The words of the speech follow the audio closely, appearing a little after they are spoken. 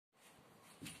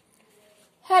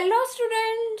Hello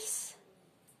students.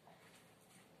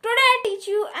 Today I teach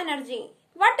you energy.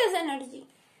 What is energy?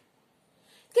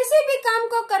 किसी भी काम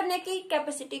को करने की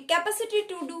capacity, capacity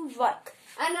to do work.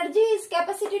 Energy is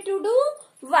capacity to do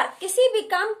work. किसी भी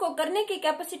काम को करने की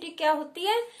कैपेसिटी क्या होती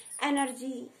है?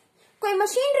 एनर्जी. कोई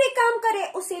मशीनरी काम करे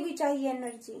उसे भी चाहिए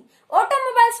एनर्जी.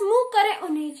 ऑटोमोबाइल्स मूव करे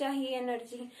उन्हें चाहिए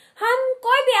एनर्जी. हम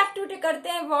कोई भी एक्टिविटी करते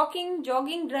हैं, walking,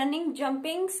 jogging, running,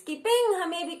 jumping, skipping,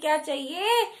 हमें भी क्या चाहिए?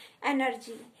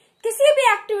 एनर्जी. किसी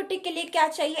भी एक्टिविटी के लिए क्या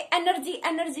चाहिए? एनर्जी.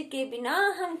 एनर्जी के बिना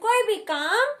हम कोई भी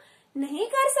काम नहीं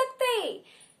कर सकते.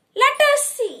 Let us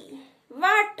see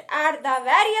what are the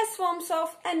various forms of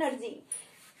energy.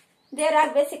 There are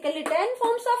basically 10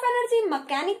 forms of energy: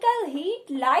 mechanical,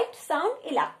 heat, light, sound,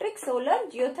 electric, solar,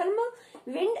 geothermal,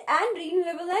 wind, and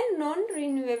renewable and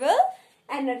non-renewable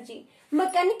energy.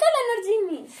 Mechanical energy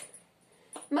means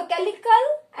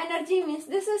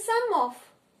this is sum of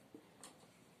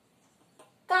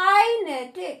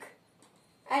kinetic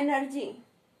energy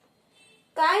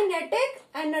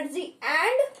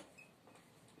and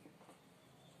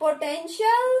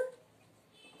potential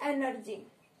energy.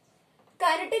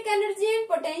 Kinetic energy and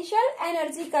potential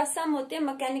energy का सम होते हैं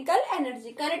mechanical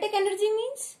energy. Kinetic energy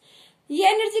means ये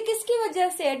energy किसकी वजह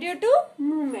से है? Due to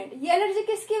movement. ये energy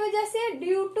किसकी वजह से?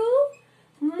 Due to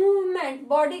movement.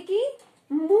 बॉडी की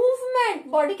मूवमेंट,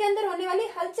 बॉडी के अंदर होने वाली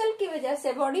हलचल की वजह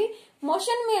से. बॉडी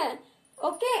मोशन में है,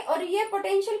 ओके. और ये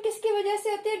पोटेंशियल किसकी वजह से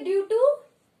होती है? ड्यू टू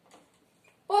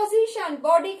पोजीशन,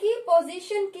 बॉडी की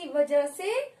पोजीशन की वजह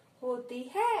से होती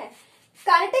है.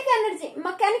 Kinetic energy,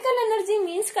 mechanical energy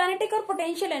means kinetic और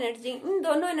पोटेंशियल एनर्जी, इन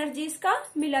दोनों एनर्जीज का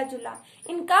मिला जुला,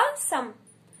 इनका सम,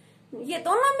 ये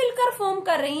दोनों मिलकर फॉर्म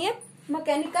कर रही है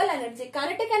मैकेनिकल एनर्जी.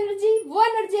 काइनेटिक एनर्जी वो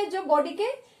एनर्जी है जो बॉडी के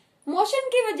मोशन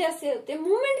की वजह से होते हैं,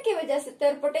 मूवमेंट की वजह से होते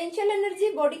हैं. और पोटेंशियल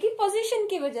एनर्जी बॉडी की पोजीशन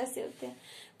की वजह से होते हैं.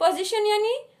 पोजीशन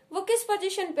यानी वो किस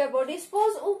पोजीशन पे बॉडी.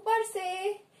 सपोज ऊपर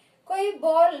से कोई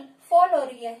बॉल फॉल हो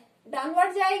रही है,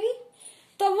 डाउनवर्ड जाएगी,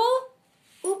 तो वो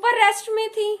ऊपर रेस्ट में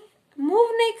थी,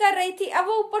 मूव नहीं कर रही थी, अब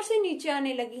वो ऊपर से नीचे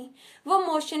आने लगी, वो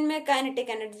मोशन में. Kinetic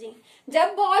energy.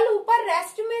 जब बॉल ऊपर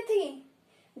रेस्ट में थी,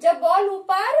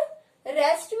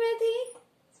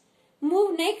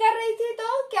 मूव नहीं कर रही थी,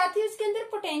 तो क्या थी उसके अंदर?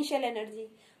 Potential energy.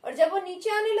 और जब वो नीचे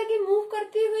आने लगी मूव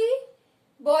करती हुई,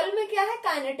 बॉल में क्या है?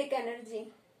 Kinetic energy.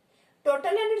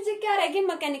 टोटल एनर्जी क्या रहेगी?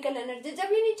 Mechanical energy.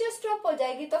 जब ये नीचे स्टॉप हो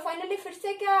जाएगी तो फाइनली फिर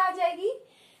से क्या आ जाएगी?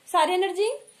 सारी एनर्जी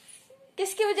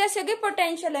किसकी वजह से होगी?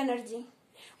 Potential energy.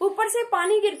 ऊपर से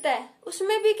पानी गिरता है,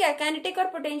 उसमें भी क्या? काइनेटिक और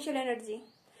पोटेंशियल एनर्जी.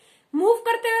 मूव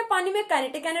करते हुए पानी में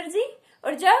काइनेटिक एनर्जी,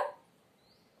 और जब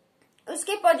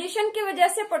उसके पोजीशन की वजह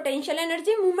से पोटेंशियल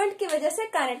एनर्जी, मूवमेंट की वजह से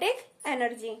काइनेटिक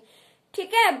एनर्जी.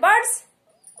 ठीक है. बर्ड्स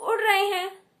उड़ रहे हैं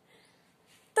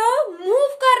तो मूव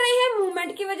कर रहे हैं,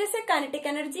 मूवमेंट की वजह से काइनेटिक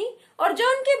एनर्जी. और जो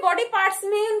उनके बॉडी पार्ट्स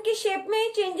में, उनकी शेप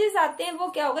में चेंजेस आते हैं, वो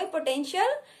क्या हो गई?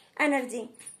 Potential energy.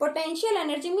 Potential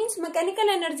energy means mechanical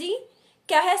energy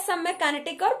क्या है? सम में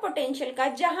काइनेटिक और पोटेंशियल का.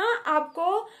 जहां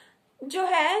आपको जो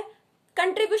है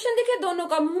कंट्रीब्यूशन दिखे दोनों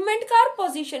का, मूवमेंट का और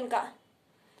पोजीशन का.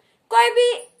 कोई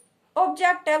भी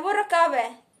ऑब्जेक्ट है, वो रखा हुआ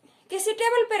है, किसी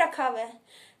टेबल पे रखा हुआ है,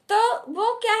 तो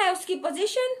वो क्या है? उसकी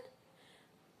पोजीशन.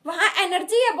 वहां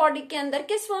एनर्जी है बॉडी के अंदर,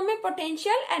 किस फॉर्म में?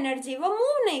 Potential energy. वो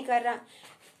मूव नहीं कर रहा.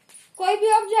 कोई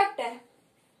भी ऑब्जेक्ट है,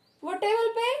 वो टेबल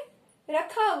पे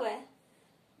रखा हुआ है,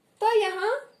 तो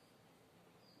यहाँ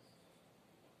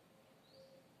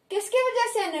किसकी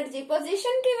वजह से एनर्जी?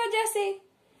 पोजीशन की वजह से.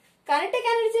 काइनेटिक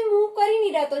एनर्जी मूव कर ही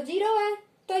नहीं रहा तो जीरो है,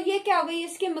 तो ये क्या हो गई?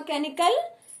 इसकी मैकेनिकल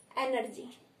एनर्जी.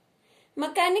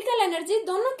 मैकेनिकल एनर्जी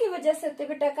दोनों की वजह से होती है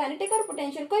बेटा, काइनेटिक और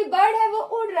पोटेंशियल. कोई बर्ड है, वो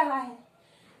उड़ रहा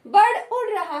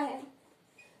है,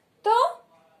 तो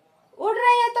उड़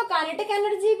रहे हैं तो काइनेटिक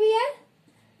एनर्जी भी है,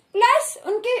 प्लस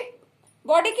उनकी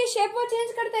बॉडी की शेप वो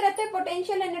चेंज करते रहते हैं,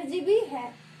 पोटेंशियल एनर्जी भी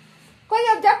है. कोई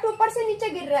ऑब्जेक्ट ऊपर से नीचे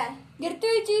गिर रहा है, गिरती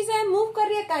हुई चीज है, मूव कर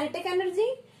रही है, काइनेटिक एनर्जी.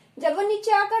 जब वो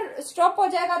नीचे आकर स्टॉप हो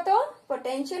जाएगा तो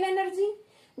पोटेंशियल एनर्जी.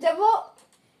 जब वो,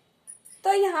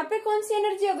 तो यहाँ पे कौन सी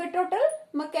एनर्जी होगी? Total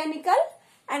mechanical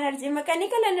energy.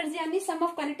 Mechanical energy यानी सम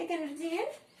of kinetic energy and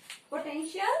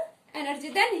potential energy.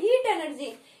 Then heat energy.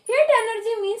 Heat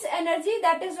energy means energy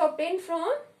that is obtained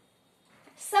from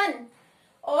सन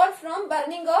और from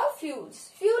burning of fuels.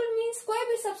 Fuel means कोई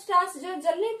भी सब्सटेंस जो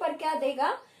जलने पर क्या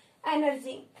देगा?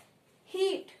 Energy.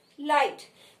 Heat, light.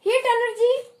 Heat energy,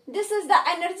 this is the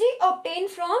energy obtained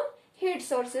from heat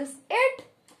sources. It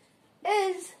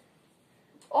is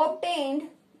obtained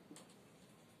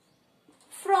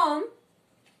from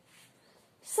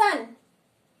sun.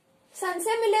 Sun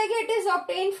से मिलेगी. It is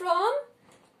obtained from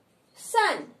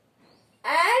sun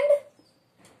and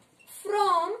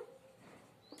from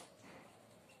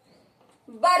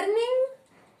burning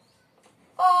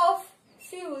of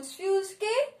fuels, fuels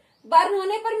के burn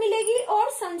होने पर मिलेगी और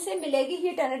सन से मिलेगी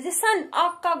heat energy. सन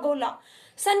आग का गोला,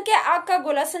 सन के आग का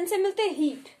गोला, सन से मिलते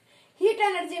हीट, हीट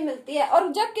एनर्जी मिलती है।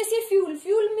 और जब किसी फ्यूल,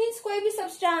 फ्यूल मीन्स कोई भी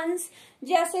सब्सटेंस,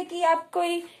 जैसे कि आप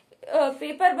कोई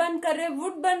पेपर बर्न कर रहे हो,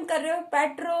 वुड बर्न कर रहे हो,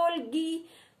 पेट्रोल,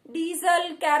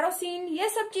 डीजल, कैरोसिन, ये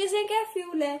सब चीजें क्या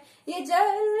फ्यूल है। ये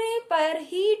जलने पर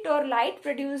हीट और लाइट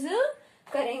प्रोड्यूस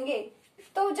करेंगे।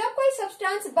 तो जब कोई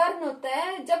सब्सटेंस बर्न होता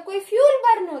है, जब कोई फ्यूल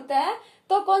बर्न होता है,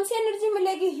 तो कौन सी एनर्जी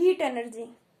मिलेगी? Heat energy.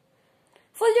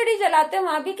 फुलझड़ी जलाते हैं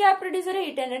वहां भी क्या प्रोड्यूस हो रही है?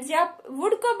 Heat energy. आप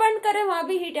वुड को बर्न करें वहां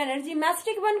भी हीट एनर्जी,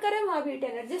 मैस्टिक बर्न करें वहां भी हीट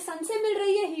एनर्जी, सन से मिल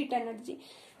रही है heat energy.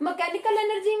 Mechanical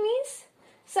energy means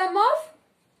some of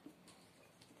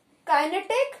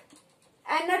kinetic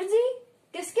energy,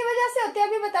 किसकी वजह से होती है?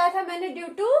 अभी बताया था मैंने, due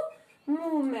to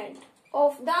movement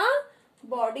of the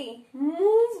body,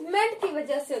 movement की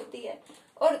वजह से होती है।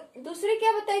 और दूसरी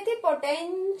क्या बताई थी?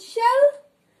 Potential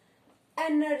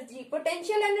energy.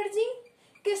 पोटेंशियल एनर्जी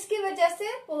किसकी वजह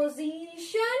से?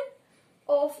 Position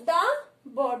of the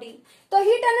body. तो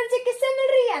हीट एनर्जी किससे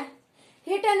मिल रही है?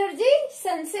 हीट एनर्जी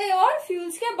सन से और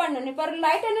फ्यूल्स के बर्न होने पर।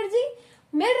 लाइट एनर्जी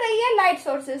मिल रही है लाइट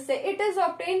सोर्सेज से, it is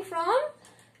obtained from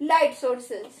light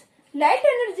sources. Light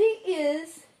energy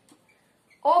is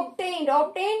obtained,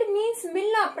 obtained means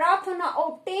मिलना, प्राप्त होना,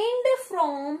 ऑब्टेन्ड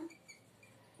फ्रॉम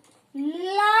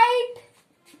लाइट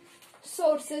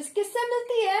सोर्सेज। किससे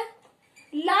मिलती है?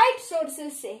 लाइट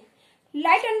सोर्सेज से।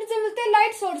 लाइट एनर्जी मिलती है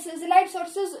light sources, light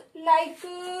sources like,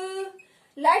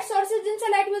 light sources जिनसे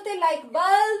लाइट मिलती है लाइक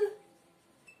बल्ब,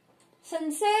 सन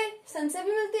से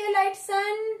भी मिलती है लाइट,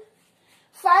 सन।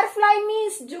 फायर फ्लाई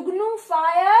मीन्स जुगनू,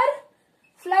 फायर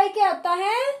फ्लाई क्या होता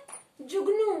है?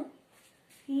 जुगनू।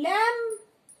 लैम्प,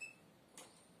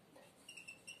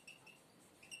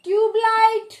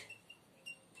 ट्यूबलाइट,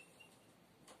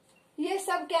 ये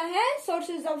सब क्या है?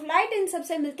 सोर्सेज ऑफ लाइट, इन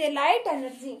सबसे मिलती है लाइट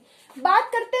एनर्जी। बात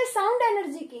करते हैं साउंड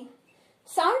एनर्जी की।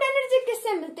 साउंड एनर्जी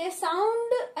किससे मिलती है?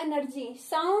 Sound energy,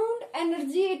 sound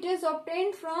energy it is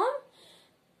obtained from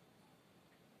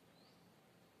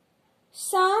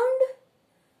sound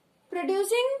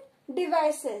producing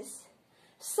devices.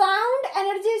 Sound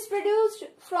energy is produced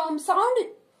from sound.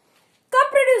 कब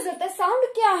प्रोड्यूस होता है? साउंड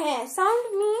क्या है?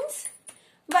 Sound means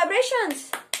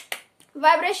vibrations.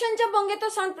 वाइब्रेशन जब होंगे तो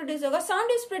साउंड प्रोड्यूस होगा।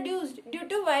 Sound is produced due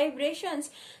to vibrations.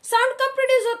 Sound कब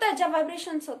प्रोड्यूस होता है? जब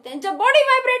वाइब्रेशंस होते हैं। जब बॉडी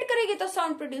वाइब्रेट करेगी तो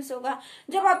साउंड प्रोड्यूस होगा।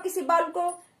 जब आप किसी बॉल को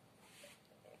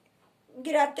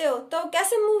गिराते हो तो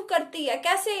कैसे मूव करती है,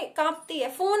 कैसे कांपती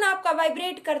है? फोन आपका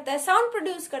वाइब्रेट करता है, साउंड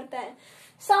प्रोड्यूस करता है।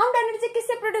 साउंड एनर्जी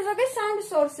किससे प्रोड्यूस होगी? साउंड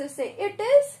सोर्सेज से। It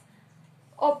is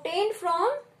obtained from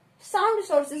sound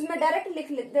sources. मैं डायरेक्ट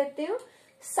लिख देती हूँ,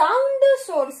 साउंड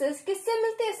सोर्सेज किससे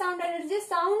मिलती है sound energy?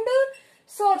 Sound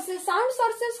sources. Sound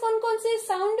sources कौन कौन से?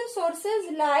 साउंड सोर्सेज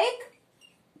लाइक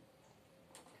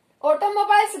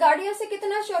ऑटोमोबाइल्स, गाड़ियों से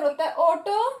कितना शोर होता है?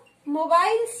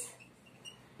 ऑटोमोबाइल्स,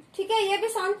 ठीक है, ये भी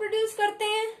साउंड प्रोड्यूस करते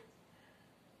हैं।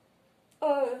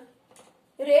 और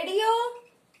रेडियो,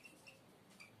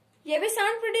 ये भी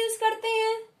साउंड प्रोड्यूस करते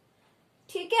हैं,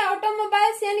 ठीक है।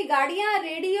 ऑटोमोबाइल्स यानी गाड़ियां,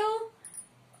 रेडियो,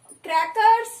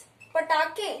 क्रैकर्स,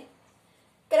 पटाखे,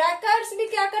 क्रैकर्स भी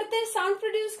क्या करते हैं? साउंड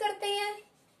प्रोड्यूस करते हैं।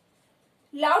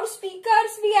 लाउड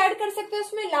स्पीकर्स भी ऐड कर सकते हैं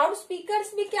उसमें। लाउड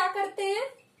स्पीकर्स भी क्या करते हैं?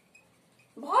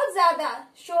 बहुत ज्यादा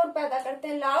शोर पैदा करते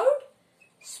हैं। Loud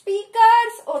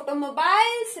speakers,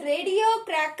 automobiles, radio,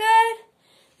 cracker,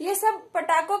 ये सब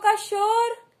पटाखों का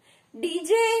शोर,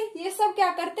 डीजे, ये सब क्या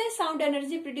करते हैं? साउंड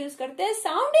एनर्जी प्रोड्यूस करते हैं।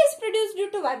 Sound is produce due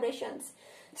to vibrations.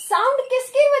 Sound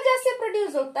किसकी वजह से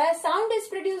प्रोड्यूस होता है? Sound is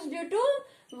produce due to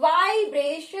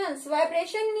vibrations.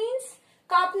 Vibration means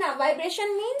कांपना,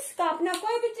 vibration means कांपना।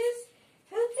 कोई भी चीज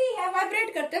हिलती है,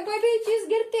 वाइब्रेट करते हैं, कोई भी चीज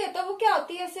गिरती है तो वो क्या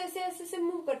होती है? ऐसे ऐसे ऐसे ऐसे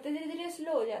मूव करते हैं, धीरे धीरे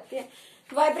स्लो हो जाती है।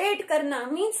 वाइब्रेट करना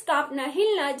मीन्स कांपना,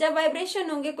 हिलना। जब वाइब्रेशन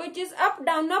होंगे, कोई चीज up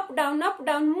down up down up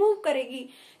down move करेगी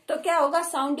तो क्या होगा?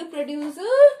 साउंड प्रोड्यूस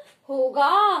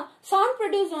होगा। साउंड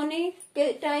प्रोड्यूस होने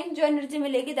के टाइम जो एनर्जी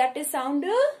मिलेगी that is sound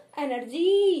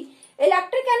energy.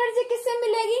 Electric energy किससे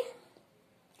मिलेगी?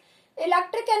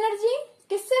 इलेक्ट्रिक एनर्जी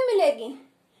किससे मिलेगी?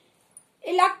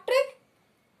 इलेक्ट्रिक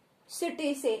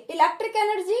सिटी से। इलेक्ट्रिक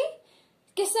एनर्जी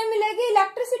किससे मिलेगी?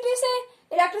 इलेक्ट्रिसिटी से।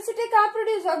 इलेक्ट्रिसिटी कहाँ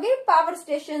प्रोड्यूस होगी? पावर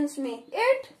स्टेशंस में।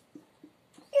 It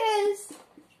is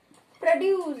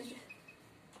produced,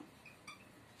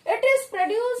 it is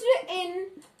produced in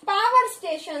power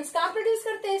stations. कहाँ प्रोड्यूस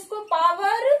करते हैं इसको?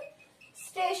 पावर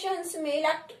स्टेशंस में।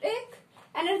 इलेक्ट्रिक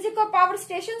एनर्जी को पावर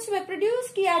स्टेशंस में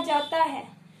प्रोड्यूस किया जाता है,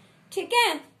 ठीक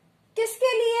है।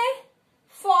 किसके लिए?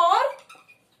 For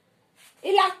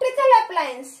electrical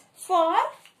appliance,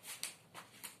 for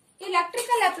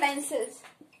electrical appliances.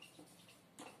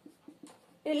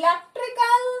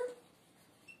 Electrical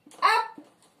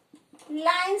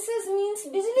appliances means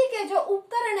बिजली के जो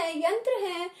उपकरण है, यंत्र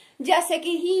हैं, जैसे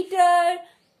कि heater,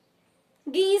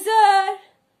 geyser,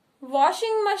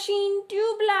 washing machine,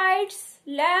 tubelights,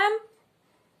 lamp,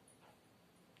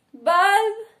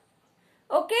 bulb,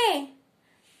 okay,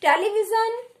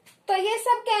 television. तो ये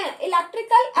सब क्या है?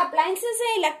 इलेक्ट्रिकल अप्लायंसेस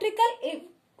है, इलेक्ट्रिकल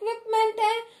इक्विपमेंट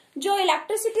है जो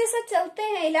इलेक्ट्रिसिटी से चलते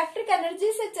हैं, इलेक्ट्रिक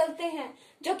एनर्जी से चलते हैं,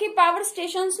 जो कि पावर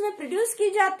स्टेशंस में प्रोड्यूस की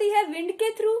जाती है विंड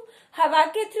के थ्रू, हवा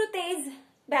के थ्रू, तेज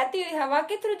बहती हुई हवा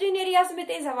के थ्रू, जिन एरियाज में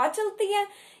तेज हवा चलती है,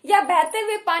 या बहते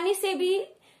हुए पानी से भी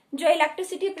जो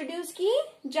इलेक्ट्रिसिटी प्रोड्यूस की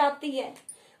जाती है।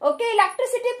 ओके,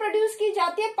 इलेक्ट्रिसिटी प्रोड्यूस की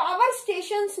जाती है पावर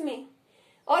स्टेशंस में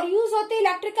और यूज होती है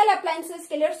इलेक्ट्रिकल अप्लायंसेस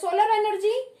के लिए। सोलर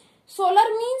एनर्जी,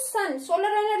 सोलर मीन्स सन,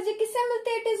 सोलर एनर्जी किससे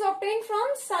मिलती है? It is obtained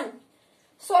from sun.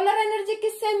 Solar energy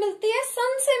किससे मिलती है?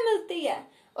 सन से मिलती है।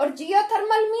 और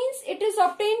geothermal means it is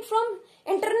obtained from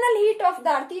internal heat of the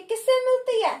earth. ये किससे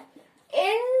मिलती है?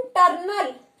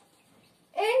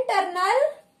 Internal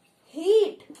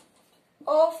heat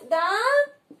of the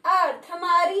earth.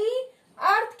 हमारी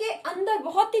अर्थ के अंदर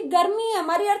बहुत ही गर्मी है,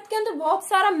 हमारी अर्थ के अंदर बहुत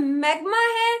सारा मैग्मा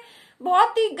है,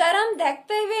 बहुत ही गर्म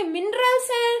दहकते हुए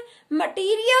मिनरल्स हैं,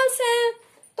 मटेरियल्स हैं।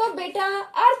 तो बेटा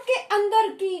अर्थ के अंदर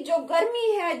की जो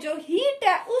गर्मी है, जो हीट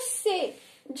है, उससे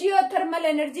जियोथर्मल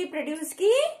एनर्जी प्रोड्यूस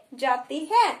की जाती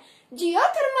है।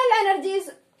 Geothermal energy is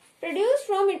produce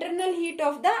from internal heat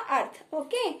of the earth.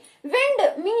 Okay, wind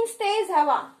means तेज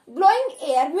हवा, blowing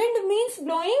air, wind means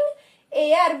blowing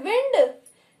air.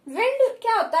 Wind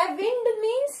क्या होता है? विंड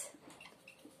मीन्स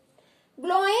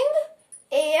ब्लोइंग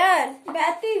एयर,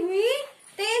 बहती हुई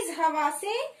तेज हवा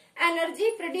से एनर्जी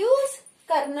प्रोड्यूस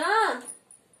करना।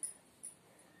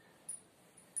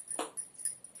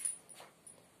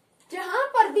 जहां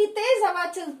पर भी तेज हवा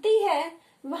चलती है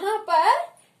वहां पर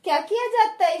क्या किया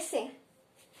जाता है? इससे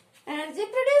एनर्जी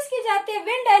प्रोड्यूस की जाती है।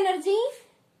 विंड एनर्जी,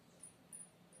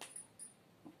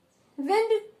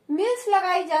 विंड मिल्स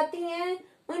लगाई जाती हैं,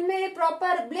 उनमें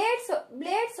प्रॉपर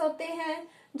ब्लेड्स होते हैं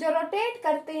जो रोटेट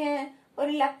करते हैं और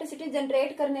इलेक्ट्रिसिटी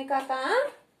जनरेट करने का काम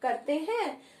करते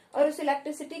हैं और उस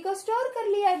इलेक्ट्रिसिटी को स्टोर कर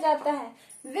लिया जाता है।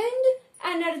 Wind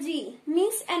energy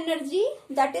means energy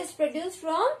that is produce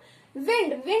from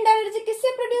wind. Wind energy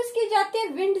किससे प्रोड्यूस की जाती है?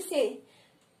 विंड से।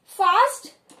 फास्ट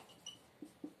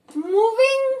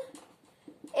मूविंग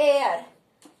एयर,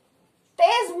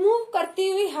 तेज मूव करती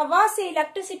हुई हवा से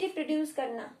इलेक्ट्रिसिटी प्रोड्यूस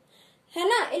करना, है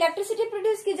ना? इलेक्ट्रिसिटी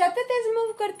प्रोड्यूस की जाती है तेज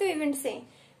मूव करती हुई विंड से।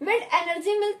 विंड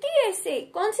एनर्जी मिलती है इससे।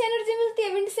 कौन सी एनर्जी मिलती है?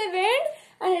 विंड से wind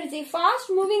energy.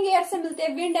 Fast moving air से मिलती है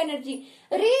विंड एनर्जी।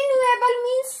 रीन्यूएबल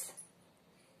मीन्स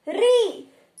री,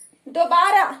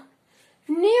 दोबारा,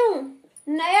 न्यू,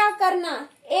 नया करना,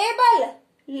 एबल,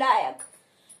 लायक।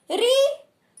 री,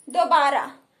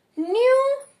 दोबारा, न्यू,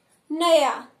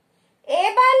 नया,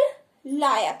 एबल,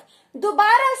 लायक।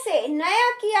 दोबारा से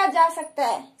नया किया जा सकता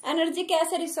है। एनर्जी के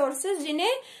ऐसे रिसोर्सेज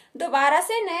जिन्हें दोबारा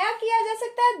से नया किया जा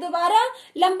सकता है, दोबारा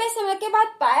लंबे समय के बाद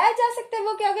पाया जा सकता है,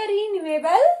 वो क्या होगा?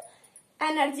 Renewable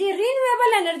energy.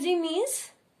 Renewable energy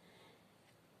means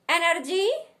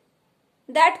energy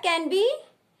that can be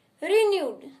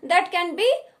renewed, that can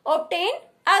be obtained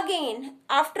again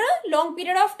after long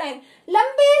period of time।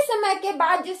 लंबे समय के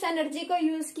बाद जिस एनर्जी को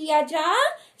यूज किया जा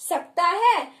सकता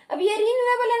है। अब ये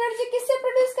रिन्यूएबल एनर्जी किससे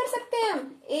प्रोड्यूस कर सकते हैं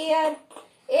हम?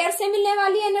 एयर से मिलने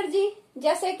वाली एनर्जी,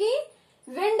 जैसे कि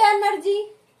विंड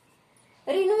एनर्जी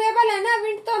रिन्यूएबल है ना,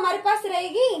 विंड तो हमारे पास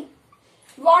रहेगी।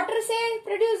 वाटर से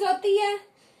प्रोड्यूस होती है,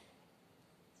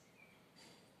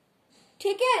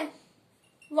 ठीक है?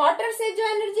 वाटर से जो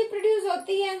एनर्जी प्रोड्यूस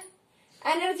होती है,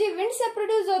 एनर्जी विंड से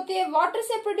प्रोड्यूस होती है, वाटर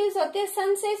से प्रोड्यूस होती है,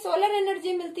 सन से सोलर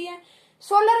एनर्जी मिलती है।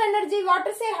 सोलर एनर्जी,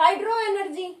 वाटर से हाइड्रो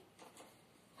एनर्जी,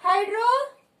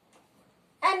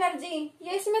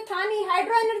 ये इसमें था नहीं।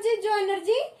 हाइड्रो एनर्जी जो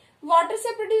एनर्जी वाटर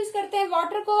से प्रोड्यूस करते हैं,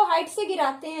 वाटर को हाइट से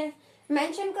गिराते हैं,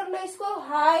 मेंशन कर लो इसको,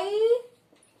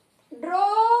 हाइड्रो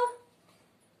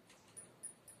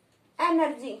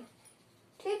एनर्जी,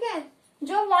 ठीक है?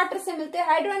 जो वाटर से मिलते हैं,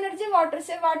 हाइड्रो एनर्जी वाटर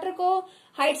से, वाटर को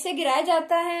हाइट से गिराया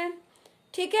जाता है,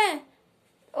 ठीक है?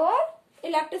 और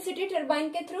इलेक्ट्रिसिटी टरबाइन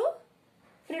के थ्रू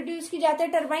प्रोड्यूस की जाती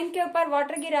है। टरबाइन के ऊपर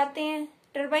वाटर गिराते हैं,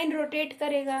 टरबाइन रोटेट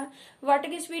करेगा, वाटर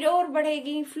की स्पीड और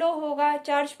बढ़ेगी, फ्लो होगा,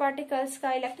 चार्ज पार्टिकल्स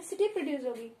का, इलेक्ट्रिसिटी प्रोड्यूस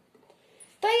होगी।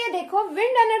 तो ये देखो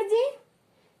विंड एनर्जी,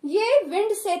 ये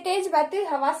विंड से तेज बहती हुई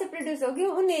हवा से प्रोड्यूस होगी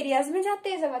उन एरियाज में जहाँ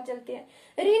तेज हवा चलती है।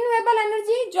 रिन्यूएबल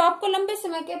एनर्जी जो आपको लंबे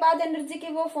समय के बाद एनर्जी के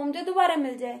वो फॉर्म जो दोबारा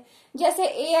मिल जाए, जैसे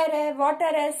एयर है,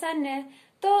 वाटर है, सन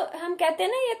है। तो हम कहते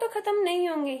हैं ना ये तो खत्म नहीं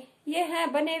होंगे, ये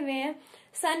है बने हुए हैं,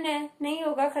 सन है नहीं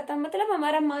होगा खत्म, मतलब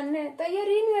हमारा मानना है। तो ये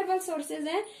रिन्यूएबल सोर्सेज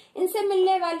हैं, इनसे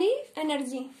मिलने वाली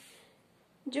एनर्जी,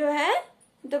 जो है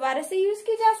दोबारा से यूज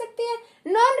की जा सकती है।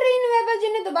 नॉन रिन्यूएबल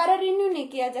जिन्हें दोबारा रिन्यू नहीं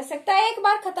किया जा सकता, एक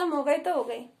बार खत्म हो गए तो हो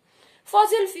गए।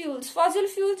 फॉसिल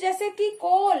फ्यूल्स जैसे कि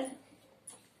कोल,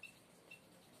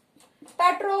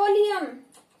 पेट्रोलियम,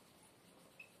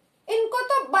 इनको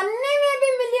तो बनने में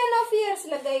भी मिलियन ऑफ ईयर्स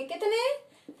लग गए। कितने?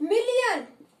 मिलियन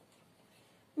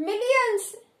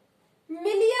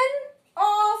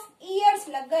ऑफ ईयर्स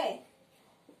लग गए।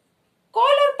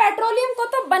 कोल और पेट्रोलियम को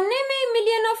तो बनने में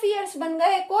मिलियन ऑफ ईयर्स बन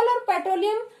गए। कोल और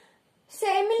पेट्रोलियम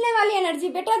से मिलने वाली एनर्जी,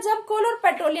 बेटा जब कोल और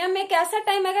पेट्रोलियम में एक ऐसा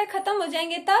टाइम आएगा खत्म हो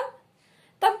जाएंगे,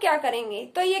 तब क्या करेंगे?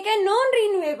 तो ये क्या, non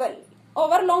renewable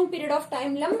over long period of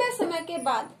time, लंबे समय के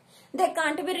बाद दे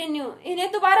कांट बी रिन्यू,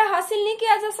 इन्हें दोबारा हासिल नहीं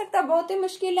किया जा सकता, बहुत ही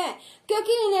मुश्किल है,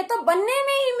 क्योंकि इन्हें तो बनने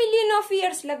में ही मिलियन ऑफ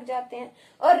ईयर्स लग जाते हैं।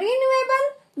 और रिन्यूएबल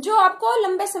जो आपको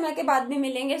लंबे समय के बाद भी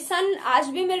मिलेंगे, सन आज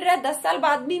भी मिल रहा है, 10 साल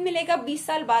बाद भी मिलेगा, 20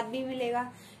 साल बाद भी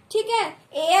मिलेगा, ठीक है।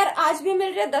 एयर आज भी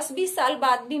मिल रहा है, 10-20 साल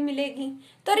बाद भी मिलेगी,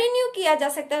 तो रिन्यू किया जा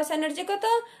सकता है उस एनर्जी को,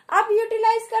 तो आप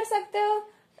यूटिलाइज कर सकते हो,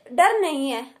 डर नहीं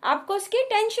है आपको, उसकी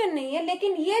टेंशन नहीं है।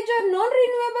 लेकिन ये जो नॉन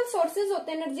रिन्यूएबल सोर्सेज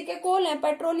होते हैं एनर्जी के, कोल है,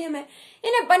 पेट्रोलियम है,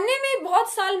 इन्हें बनने में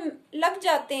बहुत साल लग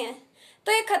जाते हैं,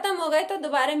 तो ये खत्म हो गए तो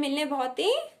दोबारा मिलने बहुत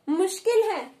ही मुश्किल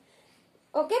है।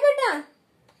 ओके बेटा,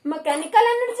 mechanical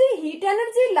energy, heat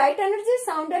energy, light energy,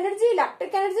 sound energy,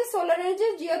 electric energy, solar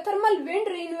energy, geothermal, wind,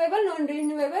 renewable, non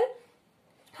renewable.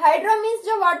 Hydro means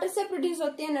जो वाटर से प्रोड्यूस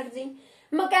होती है एनर्जी।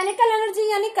 मैकेनिकल एनर्जी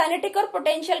यानी काइनेटिक और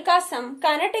पोटेंशियल का सम।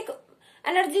 काइनेटिक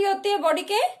एनर्जी होती है बॉडी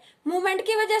के मूवमेंट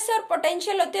की वजह से, और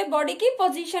पोटेंशियल होती है बॉडी की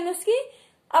पोजीशन, उसकी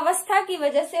अवस्था की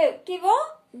वजह से, कि वो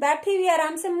बैठी हुई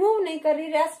आराम से मूव नहीं कर रही,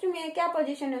 रेस्ट में है, क्या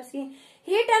पोजीशन है उसकी।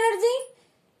 हीट एनर्जी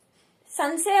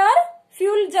सन से, और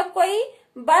फ्यूल जब कोई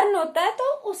बर्न होता है तो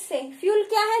उससे। फ्यूल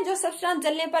क्या है? जो सब्सटेंस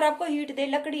जलने पर आपको हीट दे,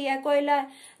 लकड़ी है, कोयला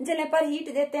जलने पर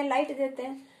हीट देते हैं, लाइट देते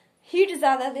हैं, हीट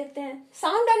ज्यादा देते हैं।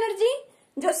 साउंड एनर्जी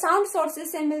जो साउंड सोर्सेज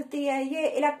से मिलती है,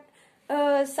 ये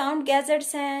साउंड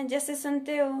गैजेट्स हैं, जैसे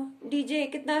सुनते हो डीजे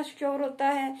कितना शोर होता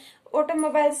है,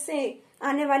 ऑटोमोबाइल से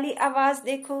आने वाली आवाज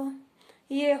देखो,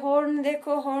 ये हॉर्न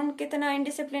देखो, हॉर्न कितना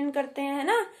इनडिसिप्लिन करते हैं, है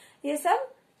ना, ये सब,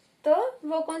 तो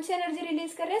वो कौन सी एनर्जी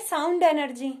रिलीज कर रहे हैं? Sound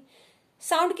energy.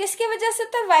 साउंड किसकी वजह से?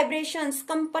 तो वाइब्रेशंस,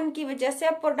 कंपन की वजह से।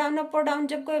 अप और डाउन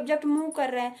जब कोई ऑब्जेक्ट मूव कर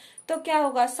रहा है तो क्या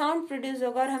होगा? साउंड प्रोड्यूस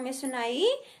होगा और हमें सुनाई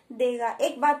देगा।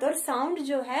 एक बात और, साउंड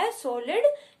जो है सॉलिड,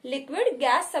 लिक्विड,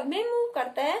 गैस सब में मूव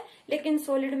करता है, लेकिन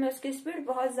सॉलिड में उसकी स्पीड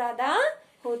बहुत ज्यादा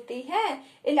होती है।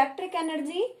 इलेक्ट्रिक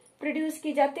एनर्जी प्रोड्यूस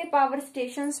की जाती है पावर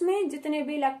स्टेशंस में, जितने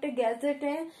भी इलेक्ट्रिक गैजेट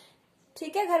हैं,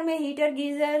 ठीक है, घर में हीटर,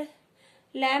 गीजर,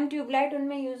 लैम्प, ट्यूबलाइट,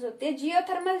 उनमें यूज होती है।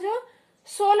 जियोथर्मल जो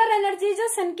सोलर एनर्जी जो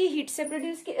सन की हीट से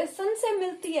प्रोड्यूस की, सन से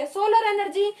मिलती है। Solar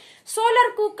energy, solar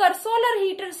cooker, solar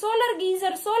heater, solar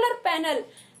geyser, solar panel,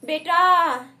 बेटा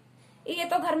ये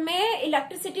तो घर में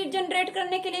इलेक्ट्रिसिटी जनरेट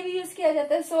करने के लिए भी यूज किया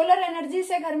जाता है। सोलर एनर्जी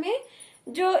से घर में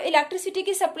जो इलेक्ट्रिसिटी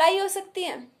की सप्लाई हो सकती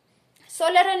है,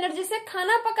 सोलर एनर्जी से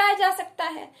खाना पकाया जा सकता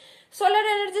है, सोलर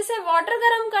एनर्जी से वाटर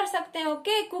गर्म कर सकते हैं,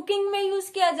 ओके, कुकिंग में यूज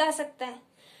किया जा सकता है।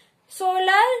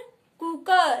 सोलर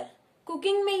कुकर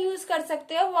कुकिंग में यूज कर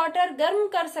सकते हो, वाटर गर्म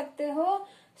कर सकते हो।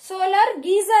 सोलर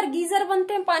गीजर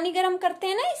बनते हैं, पानी गर्म करते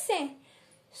हैं ना इससे।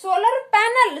 सोलर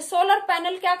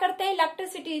पैनल क्या करते हैं?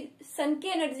 इलेक्ट्रिसिटी, सन की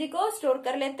एनर्जी को स्टोर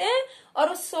कर लेते हैं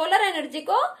और उस सोलर एनर्जी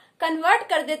को कन्वर्ट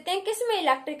कर देते हैं किसमें?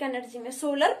 इलेक्ट्रिक एनर्जी में।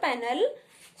 सोलर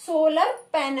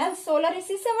पैनल, सोलर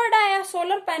इसी से वर्ड आया।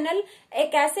 सोलर पैनल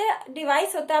एक ऐसे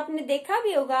डिवाइस होता है, आपने देखा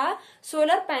भी होगा,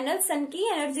 सोलर पैनल सन की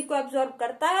एनर्जी को एब्जॉर्ब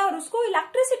करता है और उसको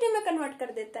इलेक्ट्रिसिटी में कन्वर्ट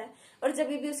कर देता है, और जब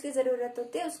भी उसकी जरूरत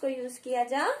होती है उसको यूज किया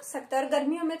जा सकता है। और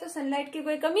गर्मियों में तो सनलाइट की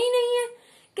कोई कमी नहीं है,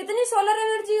 कितनी सोलर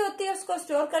एनर्जी होती है, उसको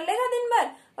स्टोर कर लेगा दिन भर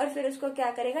और फिर उसको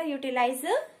क्या करेगा? यूटिलाइज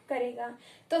करेगा।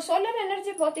 तो सोलर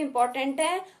एनर्जी बहुत इंपॉर्टेंट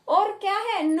है। और क्या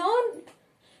है?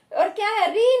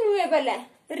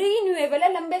 रिन्यूएबल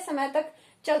है, लंबे समय तक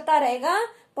चलता रहेगा,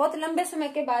 बहुत लंबे समय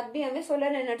के बाद भी हमें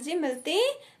सोलर एनर्जी मिलती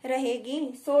रहेगी।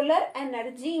 सोलर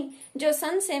एनर्जी जो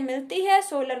सन से मिलती है,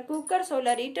 solar cooker,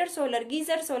 solar heater, solar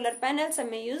geyser, solar panel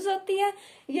सब में यूज होती है।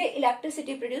 ये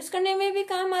इलेक्ट्रिसिटी प्रोड्यूस करने में भी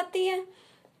काम आती है,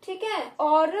 ठीक है।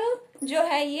 और जो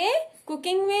है ये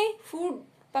कुकिंग में, फूड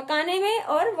पकाने में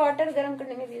और वाटर गर्म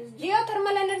करने में भी यूज।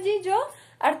 जियोथर्मल एनर्जी जो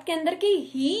अर्थ के अंदर की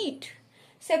हीट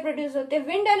से प्रोड्यूस होते हैं।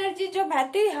 विंड एनर्जी जो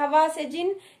बहती हुई हवा से,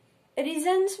 जिन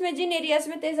रीजन्स में, जिन एरियाज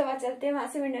में तेज हवा चलती है वहां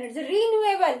से wind energy.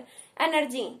 Renewable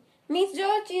energy means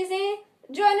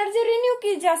जो एनर्जी रिन्यू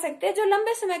की जा सकती है, जो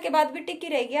लंबे समय के बाद भी टिकी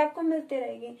रहेगी, आपको मिलती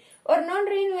रहेगी। और नॉन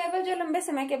रिन्यूएबल जो लंबे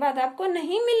समय के बाद आपको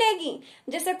नहीं मिलेगी,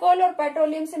 जैसे कोल और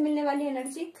पेट्रोलियम से मिलने वाली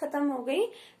एनर्जी खत्म हो गई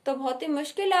तो बहुत ही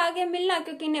मुश्किल है आगे मिलना,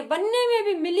 क्योंकि इन्हें बनने में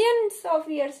भी मिलियंस ऑफ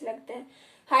ईयर्स लगते हैं।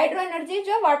 हाइड्रो एनर्जी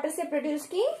जो वाटर से प्रोड्यूस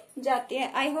की जाती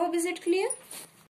है। I hope is it clear.